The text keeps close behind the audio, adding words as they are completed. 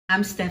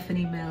I'm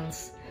Stephanie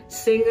Mills,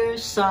 singer,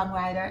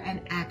 songwriter,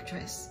 and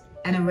actress,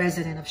 and a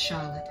resident of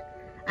Charlotte.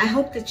 I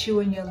hope that you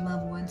and your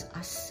loved ones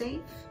are safe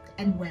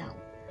and well.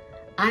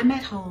 I'm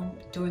at home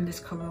during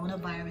this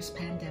coronavirus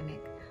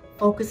pandemic,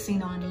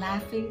 focusing on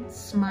laughing,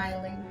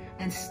 smiling,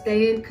 and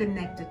staying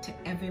connected to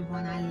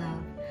everyone I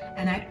love.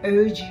 And I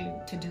urge you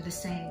to do the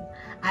same.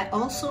 I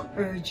also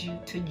urge you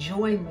to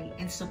join me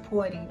in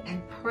supporting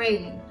and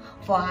praying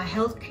for our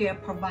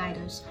healthcare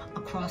providers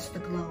across the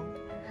globe.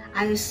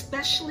 I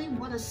especially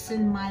want to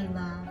send my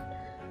love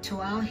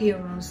to our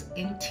heroes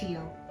in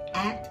teal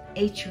at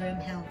Atrium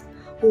Health,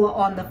 who are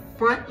on the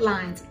front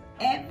lines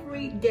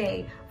every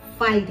day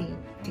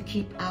fighting to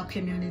keep our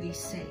community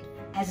safe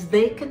as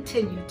they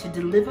continue to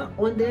deliver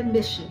on their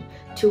mission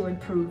to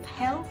improve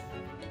health,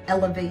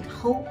 elevate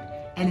hope,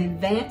 and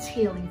advance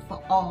healing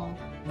for all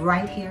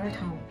right here at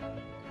home.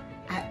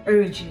 I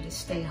urge you to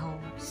stay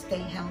home,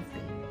 stay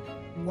healthy,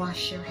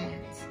 wash your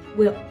hands.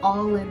 We're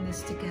all in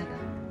this together.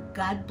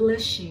 God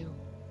bless you,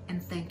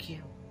 and thank you.